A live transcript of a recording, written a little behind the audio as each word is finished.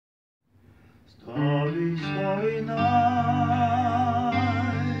Starry, starry night.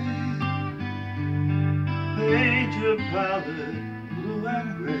 Paint your palette blue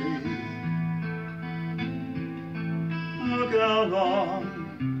and gray. Look out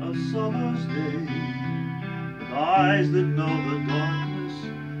on a summer's day with eyes that know the darkness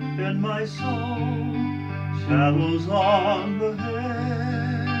in my soul. Shadows on the hill,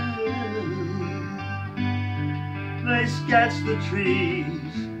 they sketch the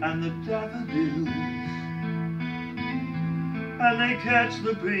trees and the daffodils, and they catch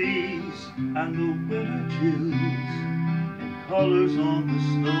the breeze and the winter chills in colors on the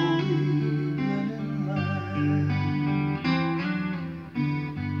snowy linen land.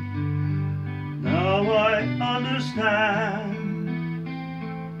 Now I understand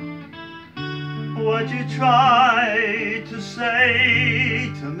what you tried to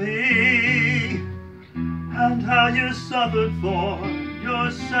say to me, and how you suffered for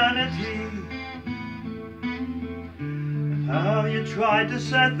your sanity, and how you tried to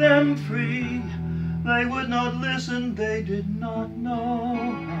set them free. They would not listen, they did not know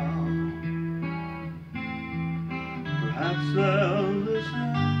how. Perhaps they'll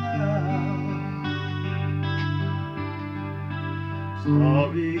listen now.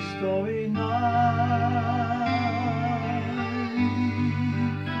 Starry, starry night,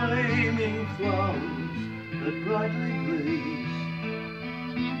 flaming flowers that brightly blaze,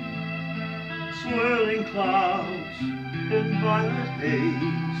 swirling clouds in violet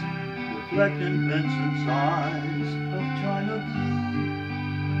haze, reflect in Vincent's eyes of china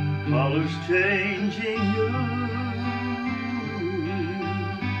blue, colors changing hue.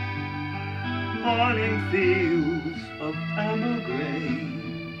 Morning fields of amber gray,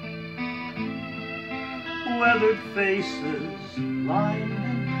 weathered faces lined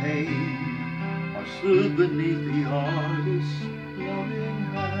in pain are stood beneath the artist's loving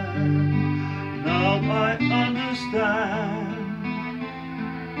hand. Now I understand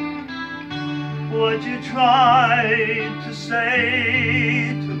what you tried to say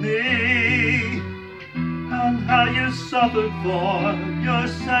to me, and how you suffered for your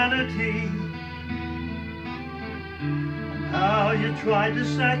sanity, how you tried to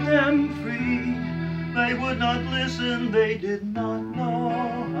set them free. They would not listen, they did not know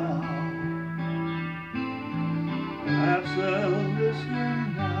how. Perhaps they'll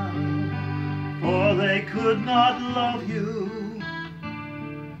listen now, for they could not love you,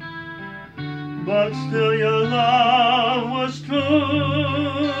 but still your love was true.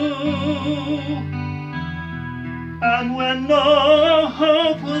 And when no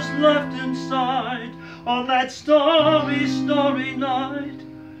hope was left inside, on that starry, starry night,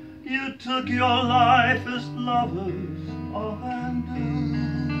 you took your life as lovers often do.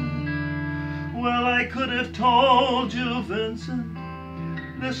 Well, I could have told you, Vincent,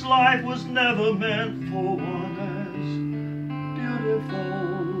 this life was never meant for one as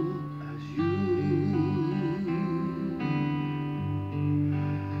beautiful as you.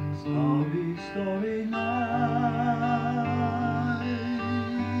 Starry, starry night,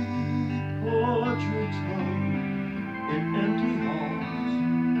 portraits hung in empty halls,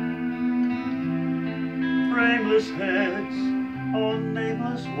 frameless heads on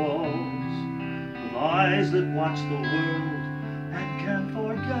nameless walls, with eyes that watch the world and can't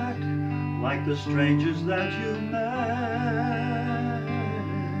forget, like the strangers that you met.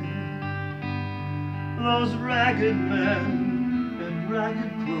 Those ragged men in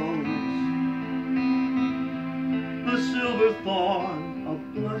ragged clothes, the silver thorn of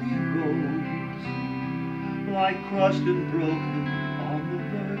bloody rose, like crushed and broken on the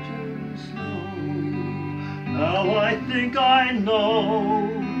virgin snow. Now I think I know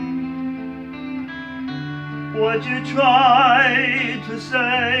what you tried to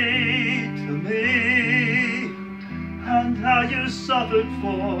say to me, and how you suffered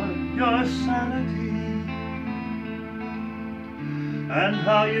for your sanity, and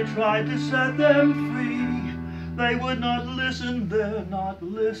how you tried to set them free. They would not listen, they're not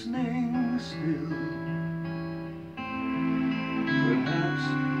listening still.